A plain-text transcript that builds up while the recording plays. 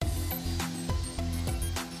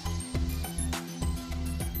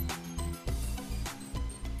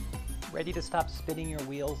Ready to stop spinning your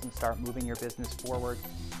wheels and start moving your business forward?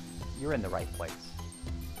 You're in the right place.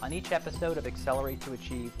 On each episode of Accelerate to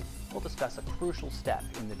Achieve, we'll discuss a crucial step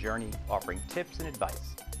in the journey, offering tips and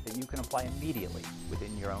advice that you can apply immediately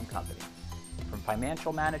within your own company. From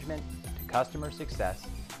financial management to customer success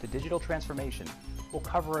to digital transformation, we'll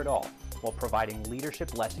cover it all while providing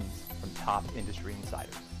leadership lessons from top industry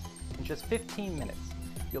insiders. In just 15 minutes,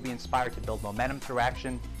 you'll be inspired to build momentum through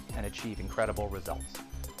action and achieve incredible results.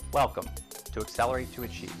 Welcome to Accelerate to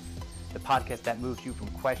Achieve, the podcast that moves you from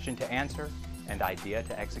question to answer and idea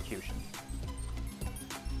to execution.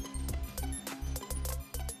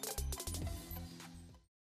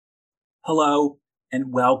 Hello,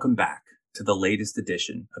 and welcome back to the latest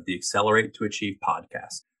edition of the Accelerate to Achieve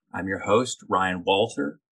podcast. I'm your host, Ryan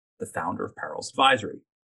Walter, the founder of Perils Advisory.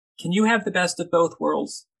 Can you have the best of both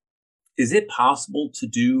worlds? Is it possible to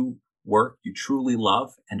do work you truly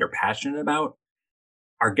love and are passionate about?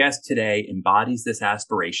 Our guest today embodies this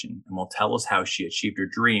aspiration and will tell us how she achieved her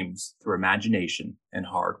dreams through imagination and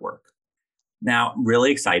hard work. Now, I'm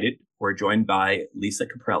really excited. We're joined by Lisa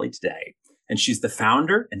Caprelli today, and she's the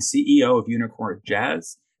founder and CEO of Unicorn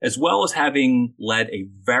Jazz, as well as having led a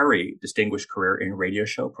very distinguished career in radio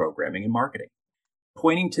show programming and marketing.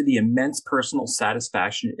 Pointing to the immense personal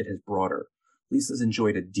satisfaction it has brought her, Lisa's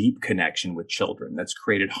enjoyed a deep connection with children that's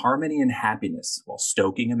created harmony and happiness while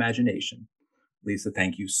stoking imagination. Lisa,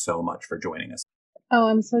 thank you so much for joining us. Oh,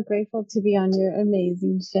 I'm so grateful to be on your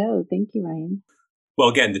amazing show. Thank you, Ryan. Well,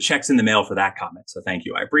 again, the check's in the mail for that comment, so thank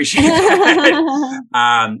you. I appreciate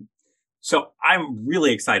that. So I'm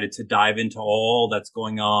really excited to dive into all that's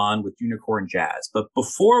going on with Unicorn Jazz. But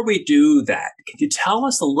before we do that, can you tell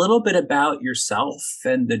us a little bit about yourself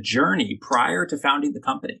and the journey prior to founding the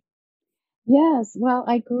company? Yes. Well,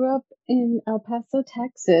 I grew up in El Paso,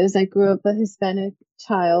 Texas. I grew up a Hispanic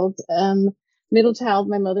child, middle child.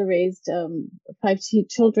 My mother raised 5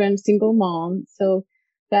 children, single mom. So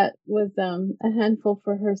that was a handful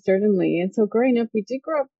for her, certainly. And so growing up, we did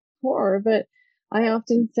grow up poor, but I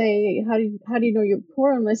often say, how do you know you're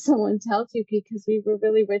poor unless someone tells you? Because we were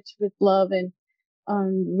really rich with love and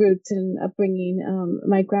roots and upbringing.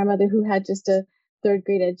 My grandmother, who had just a third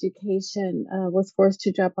grade education, was forced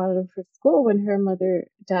to drop out of her school when her mother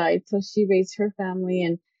died. So she raised her family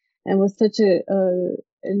and was such an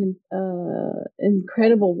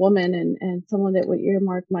incredible woman and someone that would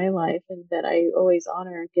earmark my life and that I always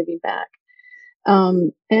honor giving back.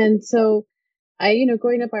 And so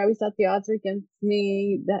growing up, I always thought the odds were against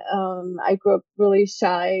me. That I grew up really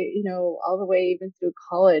shy, all the way even through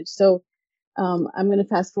college. So I'm going to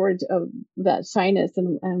fast forward that shyness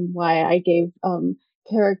and why I gave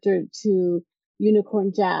character to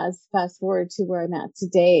Unicorn Jazz. Fast forward to where I'm at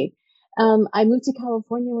today. I moved to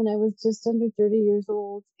California when I was just under 30 years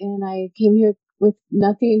old, and I came here with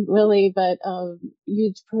nothing really but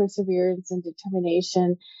huge perseverance and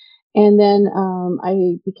determination. And then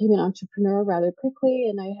I became an entrepreneur rather quickly,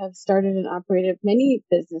 and I have started and operated many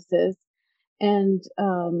businesses. And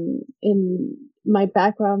in my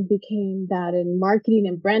background became that in marketing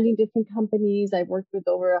and branding different companies. I worked with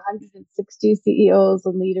over 160 CEOs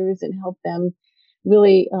and leaders and helped them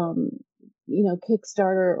really,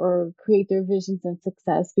 kickstart or create their visions and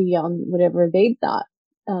success beyond whatever they thought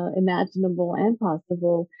imaginable and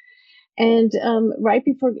possible. And right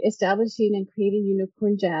before establishing and creating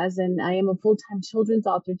Unicorn Jazz, and I am a full-time children's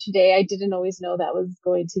author today, I didn't always know that was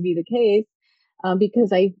going to be the case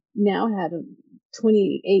because I now had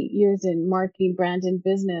 28 years in marketing, brand, and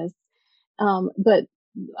business. But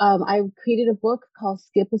I created a book called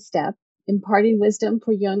Skip a Step, Imparting Wisdom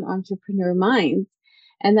for Young Entrepreneur Minds.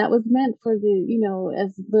 And that was meant for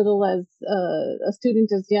as little as a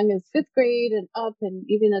student as young as 5th grade and up, and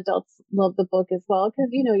even adults love the book as well,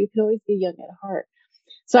 because, you can always be young at heart.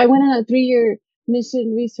 So I went on a 3-year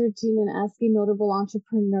mission researching and asking notable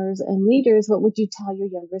entrepreneurs and leaders, what would you tell your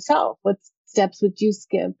younger self? What steps would you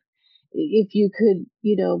skip if you could,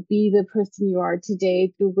 be the person you are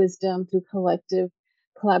today through wisdom, through collective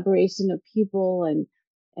collaboration of people and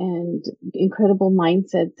incredible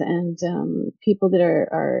mindsets and people that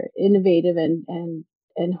are innovative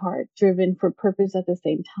and heart driven for purpose at the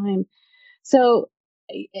same time. So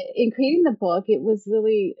in creating the book, it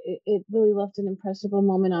really left an impressionable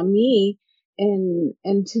moment on me. In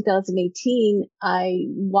 2018, I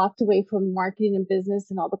walked away from marketing and business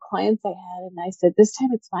and all the clients I had, and I said, this time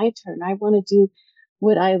it's my turn. I want to do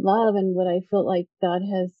what I love and what I feel like God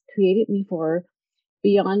has created me for.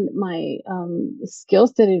 Beyond my skill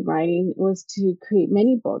set in writing was to create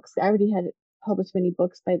many books. I already had published many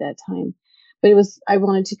books by that time, but I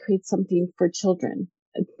wanted to create something for children.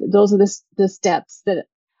 Those are the steps that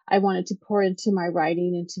I wanted to pour into my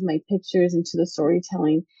writing, into my pictures, into the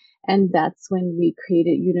storytelling. And that's when we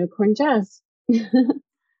created Unicorn Jazz.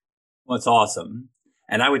 Well, it's awesome.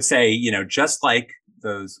 And I would say, just like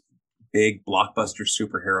those big blockbuster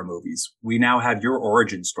superhero movies, we now have your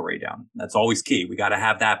origin story down. That's always key. We got to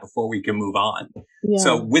have that before we can move on. Yeah.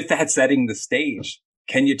 So with that setting the stage,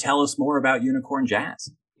 can you tell us more about Unicorn Jazz?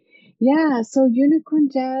 Yeah, so Unicorn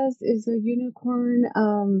Jazz is a unicorn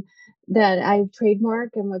that I trademark,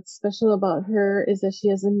 and what's special about her is that she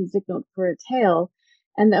has a music note for a tail,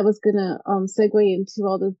 and that was gonna segue into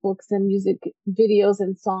all the books and music videos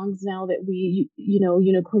and songs now that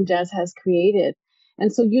Unicorn Jazz has created.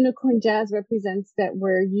 And so Unicorn Jazz represents that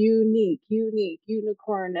we're unique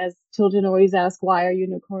unicorn, as children always ask, why are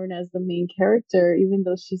unicorn as the main character, even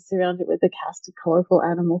though she's surrounded with a cast of colorful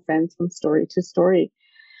animal friends from story to story.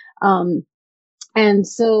 And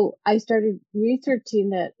so I started researching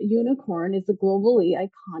that unicorn is a globally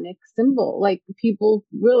iconic symbol. Like, people,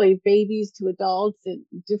 really, babies to adults and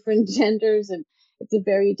different genders, and it's a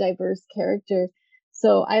very diverse character.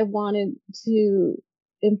 So I wanted to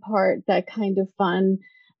impart that kind of fun,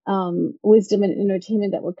 wisdom and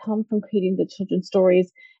entertainment that would come from creating the children's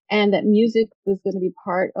stories, and that music was going to be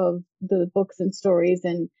part of the books and stories.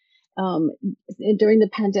 And during the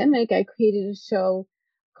pandemic, I created a show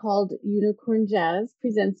called Unicorn Jazz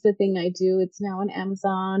Presents the Thing I Do. It's now on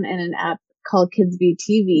Amazon, and an app called Kidsby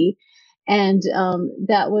TV. And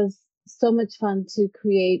that was so much fun to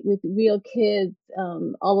create with real kids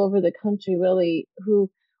all over the country, really, who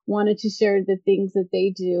wanted to share the things that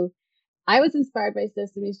they do. I was inspired by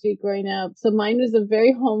Sesame Street growing up. So mine was a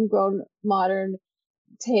very homegrown, modern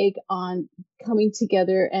take on coming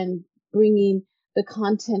together and bringing the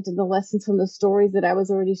content and the lessons from the stories that I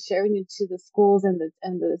was already sharing into the schools and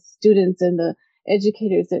the students and the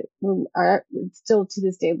educators that are still to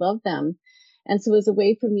this day love them. And so it was a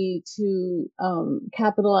way for me to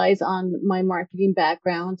capitalize on my marketing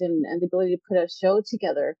background and the ability to put a show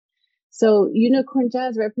together. So Unicorn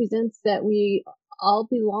Jazz represents that we all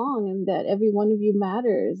belong, and that every one of you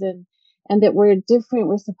matters, and that we're different,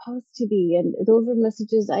 we're supposed to be. And those are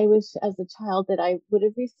messages I wish as a child that I would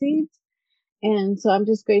have received. And so I'm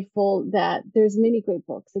just grateful that there's many great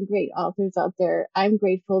books and great authors out there. I'm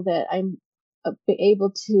grateful that I'm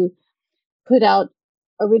able to put out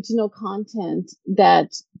original content that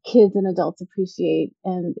kids and adults appreciate.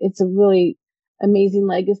 And it's a really amazing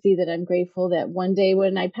legacy that I'm grateful that one day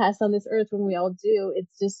when I pass on this earth, when we all do, it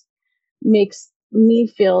just makes me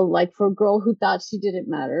feel like, for a girl who thought she didn't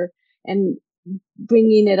matter, and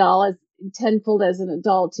bringing it all as tenfold as an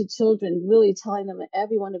adult to children, really telling them that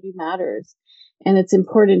every one of you matters. And it's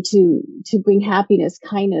important to bring happiness,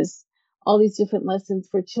 kindness, all these different lessons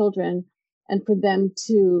for children, and for them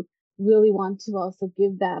to really want to also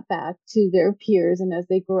give that back to their peers. And as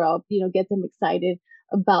they grow up, get them excited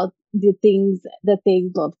about the things that they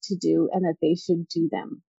love to do and that they should do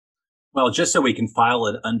them. Well, just so we can file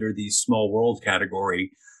it under the small world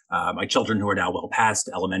category, my children who are now well past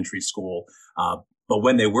elementary school, but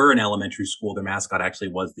when they were in elementary school, their mascot actually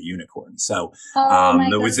was the unicorn. So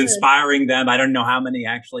it was inspiring them. I don't know how many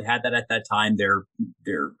actually had that at that time. The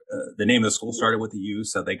name of the school started with a U,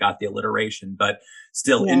 so they got the alliteration. But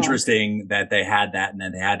still interesting that they had that, and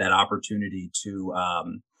then they had that opportunity to,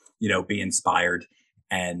 be inspired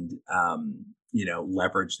and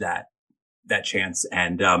leverage that chance.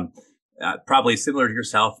 And probably similar to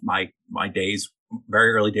yourself, my days,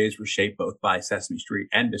 very early days, were shaped both by Sesame Street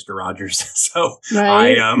and Mr. Rogers. So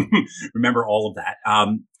right. I remember all of that.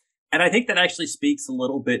 And I think that actually speaks a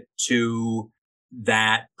little bit to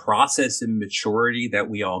that process and maturity that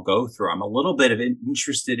we all go through. I'm a little bit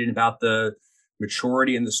interested in about the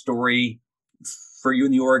maturity in the story for you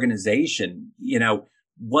in the organization.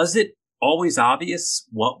 Was it always obvious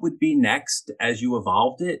what would be next as you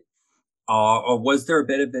evolved it? Or was there a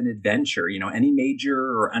bit of an adventure? Any major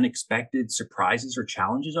or unexpected surprises or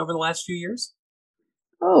challenges over the last few years?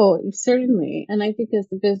 Oh, certainly. And I think as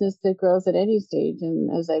the business that grows at any stage,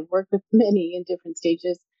 and as I've worked with many in different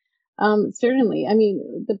stages, certainly. I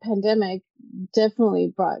mean, the pandemic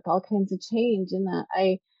definitely brought all kinds of change in that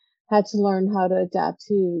I had to learn how to adapt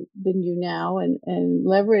to the new now, and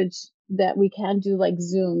leverage that we can do like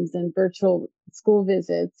Zooms and virtual school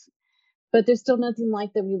visits. But there's still nothing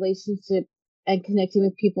like the relationship and connecting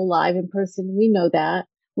with people live in person. We know that.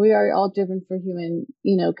 We are all driven for human,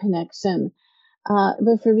 connection.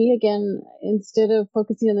 But for me, again, instead of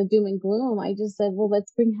focusing on the doom and gloom, I just said, well,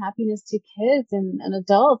 let's bring happiness to kids and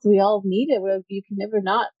adults. We all need it. You can never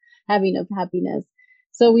not have enough happiness.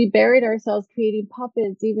 So we buried ourselves creating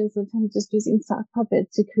puppets, even sometimes just using sock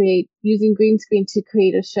puppets using green screen to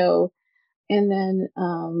create a show. and then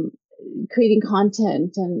creating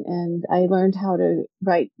content, and I learned how to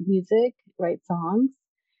write music, write songs,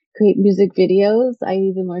 create music videos. I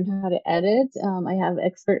even learned how to edit. I have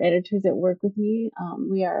expert editors that work with me.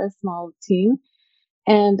 We are a small team.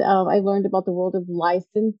 And I learned about the world of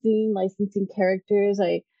licensing characters.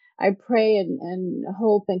 I pray and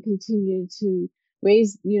hope and continue to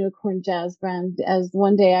raise Unicorn Jazz Brand as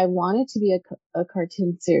one day I want it to be a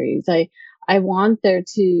cartoon series. I want there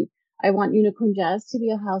to I want Unicorn Jazz to be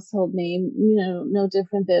a household name, no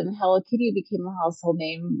different than Hello Kitty became a household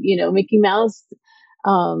name, Mickey Mouse,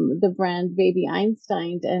 the brand Baby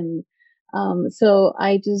Einstein. And so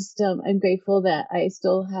I just, I'm grateful that I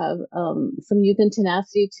still have some youth and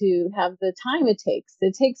tenacity to have the time it takes.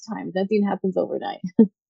 It takes time. Nothing happens overnight.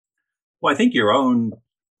 Well, I think your own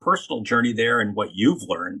personal journey there and what you've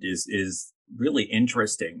learned is really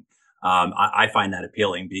interesting. I find that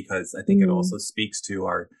appealing because I think it also speaks to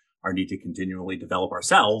our need to continually develop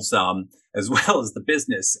ourselves, as well as the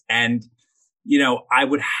business. And I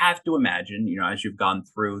would have to imagine, as you've gone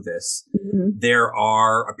through this, there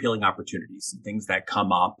are appealing opportunities and things that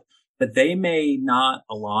come up, but they may not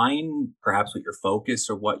align perhaps with your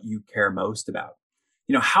focus or what you care most about.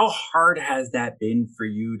 How hard has that been for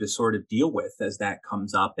you to sort of deal with as that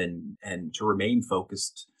comes up and to remain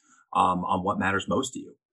focused on what matters most to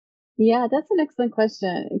you? Yeah, that's an excellent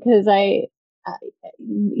question because I,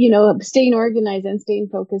 staying organized and staying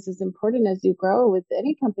focused is important as you grow with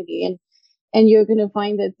any company. And you're going to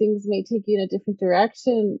find that things may take you in a different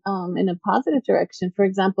direction, in a positive direction. For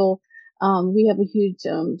example, we have a huge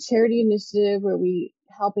charity initiative where we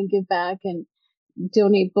help and give back and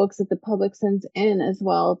donate books that the public sends in as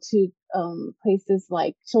well to places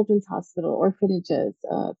like Children's Hospital, orphanages,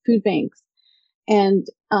 food banks. And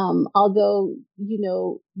although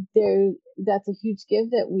there that's a huge give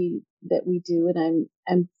that we do, and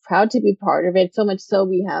I'm proud to be part of it. So much so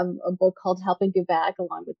we have a book called Help and Give Back,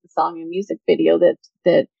 along with the song and music video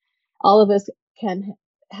that all of us can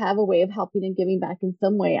have a way of helping and giving back in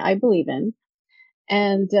some way. I believe in.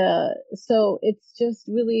 And so it's just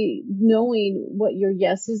really knowing what your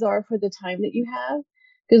yeses are for the time that you have,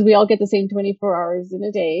 because we all get the same 24 hours in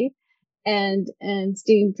a day, and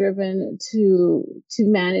staying driven to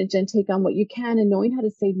manage and take on what you can, and knowing how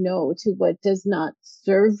to say no to what does not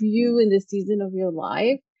serve you in the season of your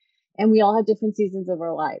life. And we all have different seasons of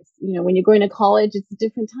our lives. When you're going to college, it's a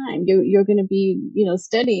different time. You're going to be,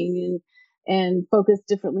 studying and focused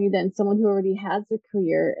differently than someone who already has a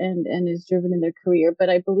career and is driven in their career. But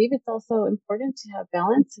I believe it's also important to have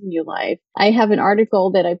balance in your life. I have an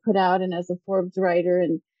article that I put out, and as a Forbes writer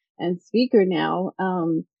and speaker now,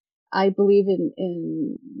 I believe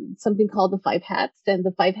in something called the 5 hats. And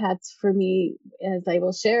the 5 hats for me, as I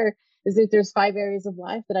will share, is that there's 5 areas of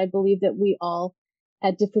life that I believe that we all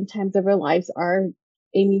at different times of our lives are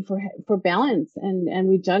aiming for balance, and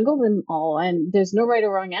we juggle them all, and there's no right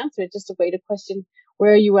or wrong answer. It's just a way to question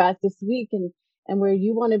where are you at this week, and where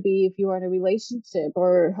you want to be if you are in a relationship,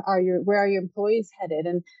 or where are your employees headed.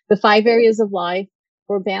 And the 5 areas of life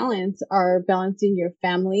for balance are balancing your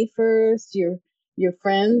family first, your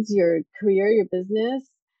friends, your career, your business.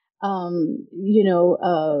 We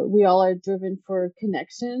all are driven for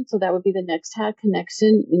connection, so that would be the next hat: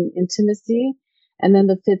 connection and intimacy. And then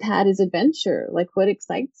the 5th hat is adventure, like what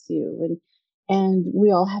excites you. And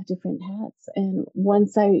we all have different hats. And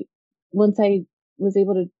once I was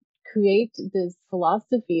able to create this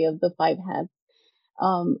philosophy of the 5 hats,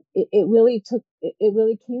 it really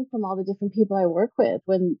came from all the different people I work with.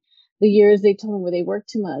 When the years they told me where they work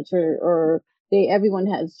too much, or everyone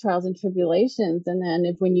has trials and tribulations. And then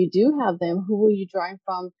when you do have them, who are you drawing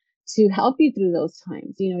from to help you through those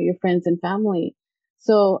times? Your friends and family.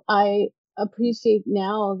 So I appreciate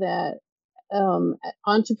now that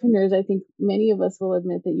entrepreneurs, I think many of us will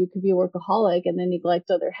admit that you could be a workaholic and then neglect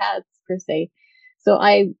other hats per se. So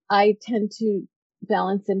I tend to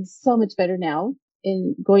balance them so much better now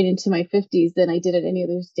in going into my 50s than I did at any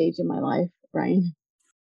other stage in my life, Ryan.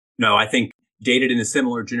 No, I think dated in a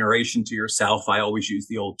similar generation to yourself, I always use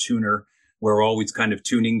the old tuner. We're always kind of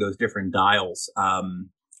tuning those different dials,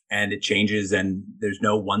 and it changes, and there's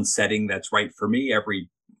no one setting that's right for me every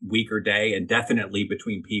week or day, and definitely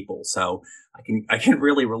between people. So I can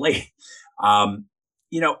really relate.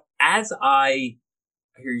 As I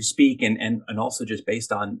hear you speak, and also just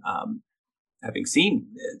based on having seen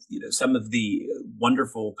some of the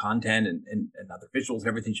wonderful content and other visuals and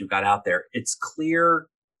everything you've got out there, it's clear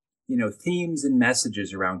themes and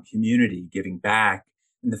messages around community, giving back,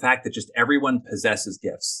 and the fact that just everyone possesses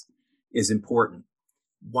gifts is important.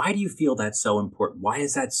 Why do you feel that's so important? Why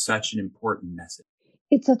is that such an important message?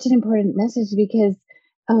 It's such an important message because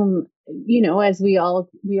As we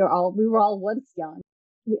were all once young.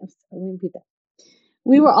 Let me repeat that.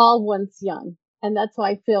 We were all once young, and that's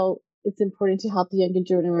why I feel it's important to help the younger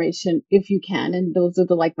generation if you can. And those are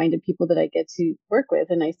the like-minded people that I get to work with.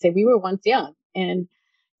 And I say we were once young, and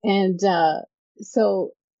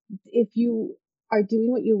so if you are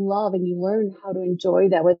doing what you love and you learn how to enjoy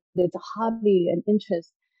that, whether it's a hobby, an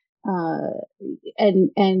interest, uh,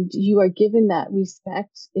 and you are given that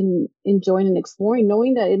respect in enjoying and exploring,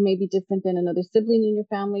 knowing that it may be different than another sibling in your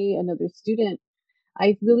family, another student,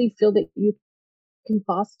 I really feel that you can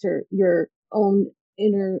foster your own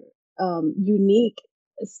inner unique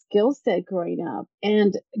skill set growing up.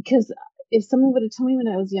 And because if someone would have told me when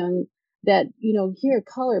I was young that, here,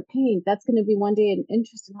 color, paint, that's going to be one day an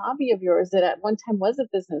interest and hobby of yours that at one time was a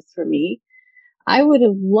business for me, I would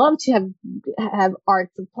have loved to have art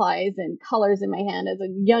supplies and colors in my hand as a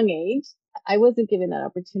young age. I wasn't given that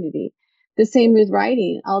opportunity. The same with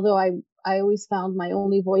writing, although I always found my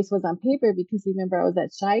only voice was on paper because remember I was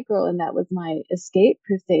that shy girl and that was my escape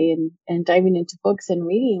per se, and diving into books and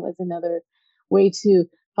reading was another way to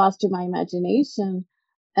foster my imagination.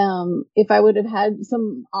 If I would have had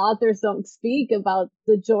some authors don't speak about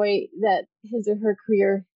the joy that his or her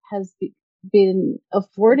career has been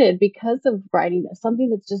afforded because of writing, something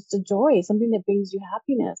that's just a joy, something that brings you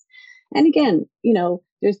happiness. And again,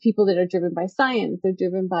 there's people that are driven by science, they're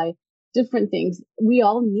driven by different things. We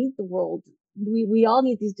all need the world. We all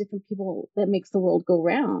need these different people that makes the world go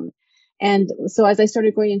round. And so as I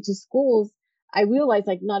started going into schools, I realized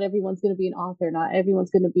like not everyone's going to be an author, not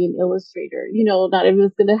everyone's going to be an illustrator, not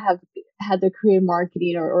everyone's going to have had their career in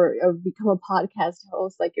marketing or become a podcast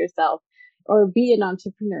host like yourself or be an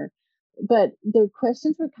entrepreneur. But their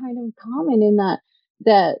questions were kind of common in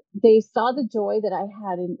that they saw the joy that I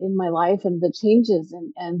had in my life and the changes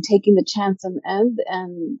and taking the chance and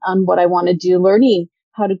on what I want to do, learning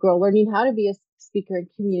how to grow, learning how to be a speaker and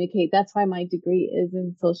communicate. That's why my degree is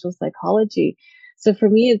in social psychology. So for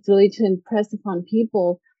me, it's really to impress upon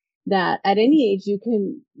people that at any age you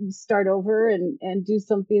can start over and do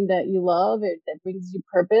something that you love or that brings you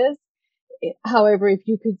purpose. However, if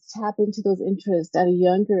you could tap into those interests at a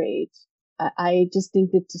younger age, I just think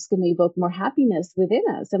it's just going to evoke more happiness within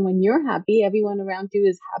us. And when you're happy, everyone around you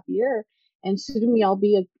is happier. And shouldn't we all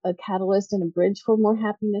be a catalyst and a bridge for more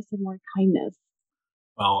happiness and more kindness?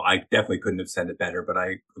 Well, I definitely couldn't have said it better, but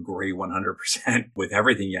I agree 100% with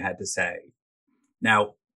everything you had to say.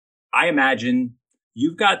 Now, I imagine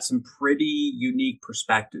you've got some pretty unique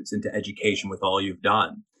perspectives into education with all you've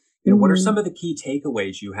done. What are Mm-hmm. some of the key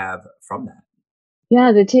takeaways you have from that?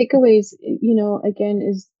 Yeah, the takeaways, again,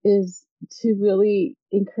 is to really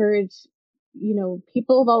encourage,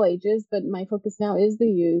 people of all ages, but my focus now is the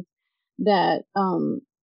youth that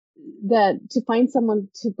that to find someone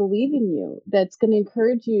to believe in you, that's going to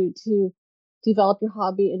encourage you to develop your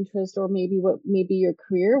hobby interest or maybe what maybe your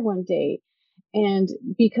career one day. And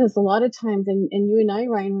because a lot of times, and you and I,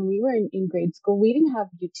 Ryan, when we were in grade school, we didn't have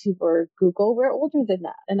YouTube or Google. We're older than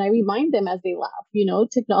that. And I remind them as they laugh,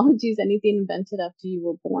 technology is anything invented after you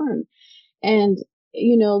were born. And,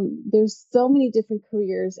 there's so many different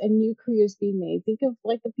careers and new careers being made. Think of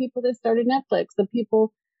like the people that started Netflix, the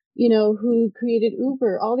people, who created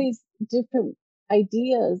Uber, all these different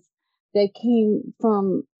ideas that came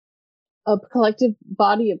from a collective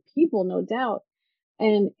body of people, no doubt.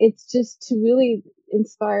 And it's just to really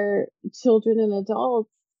inspire children and adults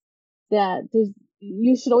that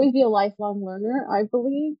you should always be a lifelong learner, I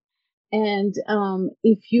believe. And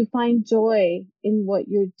if you find joy in what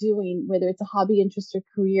you're doing, whether it's a hobby, interest, or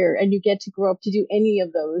career, and you get to grow up to do any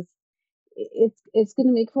of those, it's going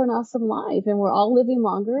to make for an awesome life. And we're all living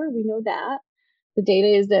longer. We know that. The data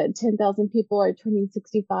is that 10,000 people are turning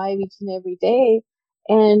 65 each and every day.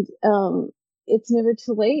 And it's never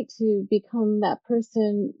too late to become that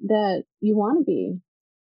person that you want to be.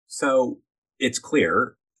 So it's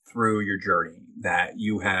clear through your journey that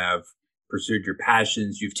you have pursued your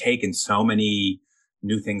passions. You've taken so many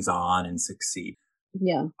new things on and succeed.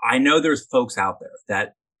 Yeah. I know there's folks out there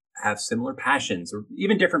that have similar passions or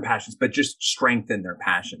even different passions, but just strengthen their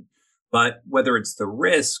passion. But whether it's the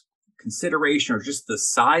risk, consideration, or just the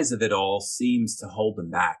size of it all seems to hold them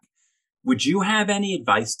back. Would you have any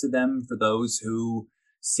advice to them for those who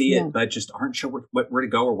see Yeah. it, but just aren't sure where to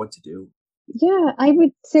go or what to do? Yeah, I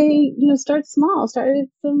would say, start small. Start with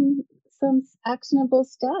some actionable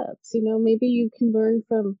steps. Maybe you can learn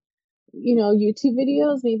from, YouTube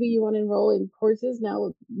videos. Maybe you want to enroll in courses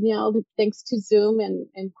now thanks to Zoom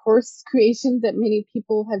and course creations that many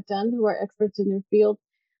people have done who are experts in their field.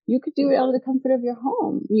 You could do it out of the comfort of your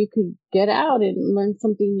home. You could get out and learn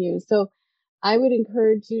something new. So I would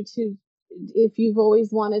encourage you to if you've always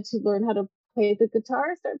wanted to learn how to play the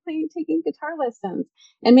guitar, start taking guitar lessons.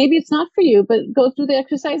 And maybe it's not for you, but go through the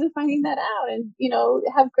exercise of finding that out, and,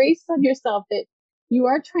 have grace on yourself that you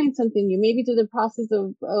are trying something new. Maybe through the process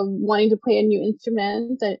of wanting to play a new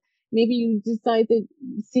instrument, that maybe you decide that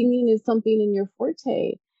singing is something in your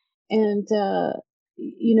forte. And,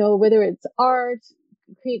 whether it's art,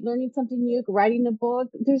 learning something new, writing a book,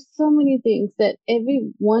 there's so many things that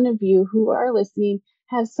every one of you who are listening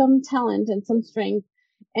has some talent and some strength.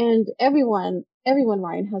 And everyone,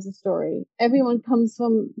 Ryan, has a story. Everyone comes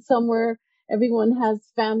from somewhere. Everyone has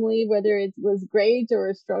family, whether it was great or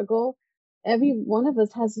a struggle. Every one of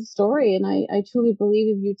us has a story. And I truly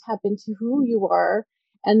believe if you tap into who you are,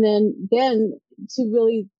 and then to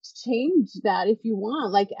really change that if you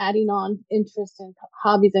want, like adding on interests and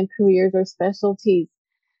hobbies and careers or specialties,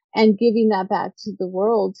 and giving that back to the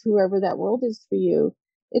world, whoever that world is for you,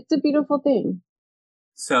 it's a beautiful thing.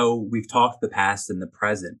 So we've talked the past and the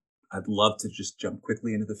present. I'd love to just jump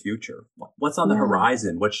quickly into the future. What's on the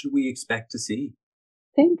horizon? What should we expect to see?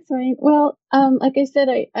 Thanks, Ryan. Well, like I said,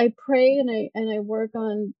 I pray and I work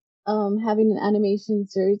on having an animation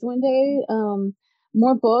series one day.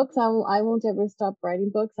 More books. I won't ever stop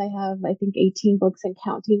writing books. I have, I think, 18 books and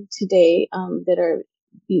counting today, that are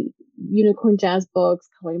unicorn jazz books,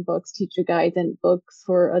 coloring books, teacher guides, and books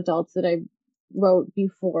for adults that I wrote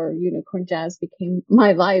before unicorn jazz became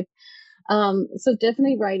my life. So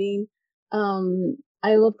definitely writing.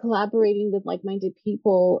 I love collaborating with like-minded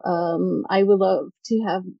people. I would love to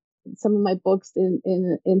have some of my books in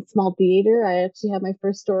small theater. I actually have my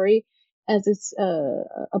first story as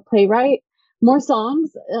a playwright. More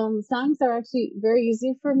songs. Songs are actually very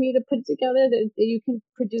easy for me to put together. That you can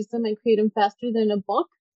produce them and create them faster than a book.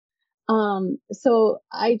 So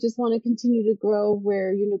I just want to continue to grow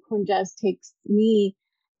where unicorn jazz takes me.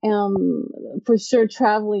 For sure,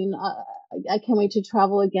 traveling. I can't wait to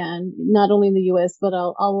travel again, not only in the U.S., but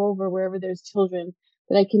all over, wherever there's children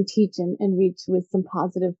that I can teach and reach with some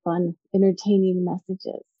positive, fun, entertaining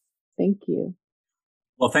messages. Thank you.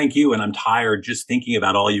 Well, thank you. And I'm tired just thinking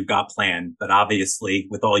about all you've got planned. But obviously,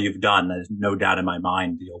 with all you've done, there's no doubt in my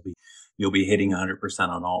mind you'll be hitting 100%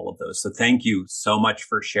 on all of those. So thank you so much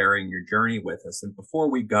for sharing your journey with us. And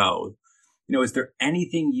before we go, is there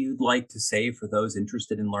anything you'd like to say for those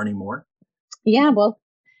interested in learning more? Yeah, well,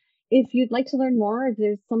 if you'd like to learn more, if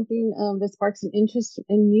there's something that sparks an interest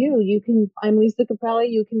in you, I'm Lisa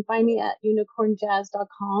Caprelli. You can find me at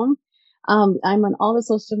unicornjazz.com. I'm on all the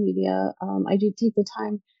social media. I do take the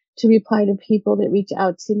time to reply to people that reach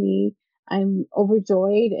out to me. I'm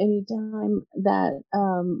overjoyed anytime that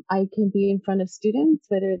I can be in front of students,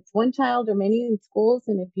 whether it's one child or many in schools.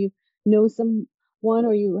 And if you know someone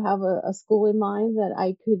or you have a school in mind that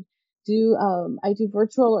I could do, I do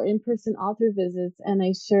virtual or in-person author visits, and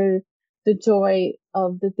I share the joy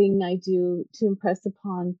of the thing I do to impress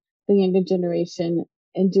upon the younger generation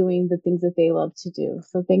and doing the things that they love to do.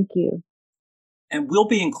 So thank you. And we'll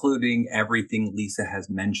be including everything Lisa has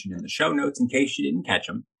mentioned in the show notes in case you didn't catch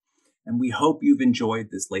them. And we hope you've enjoyed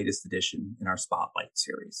this latest edition in our Spotlight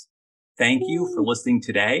series. Thank you for listening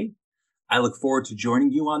today. I look forward to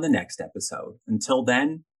joining you on the next episode. Until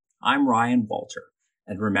then, I'm Ryan Walter.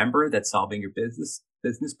 And remember that solving your business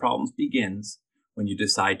problems begins when you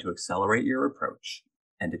decide to accelerate your approach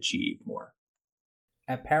and achieve more.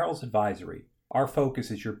 At Parallels Advisory, our focus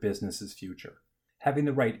is your business's future. Having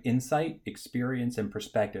the right insight, experience, and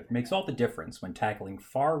perspective makes all the difference when tackling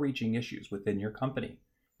far-reaching issues within your company.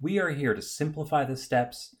 We are here to simplify the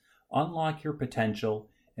steps, unlock your potential,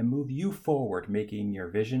 and move you forward, making your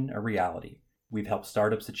vision a reality. We've helped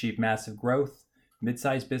startups achieve massive growth,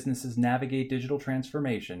 mid-sized businesses navigate digital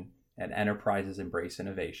transformation, and enterprises embrace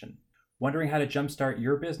innovation. Wondering how to jumpstart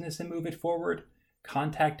your business and move it forward?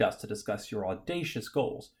 Contact us to discuss your audacious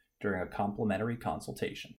goals during a complimentary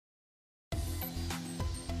consultation.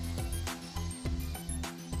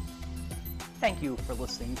 Thank you for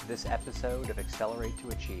listening to this episode of Accelerate to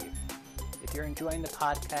Achieve. If you're enjoying the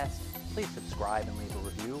podcast, please subscribe and leave a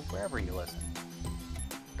review wherever you listen.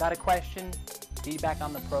 Got a question, feedback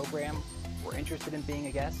on the program, or interested in being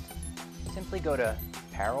a guest? Simply go to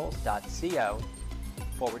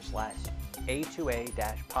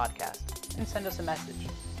parallels.co/A2A-podcast and send us a message.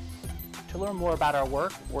 To learn more about our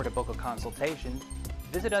work or to book a consultation,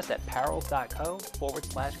 visit us at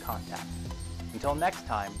parallels.co/contact. Until next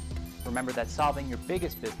time, remember that solving your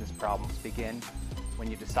biggest business problems begin when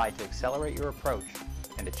you decide to accelerate your approach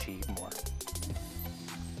and achieve more.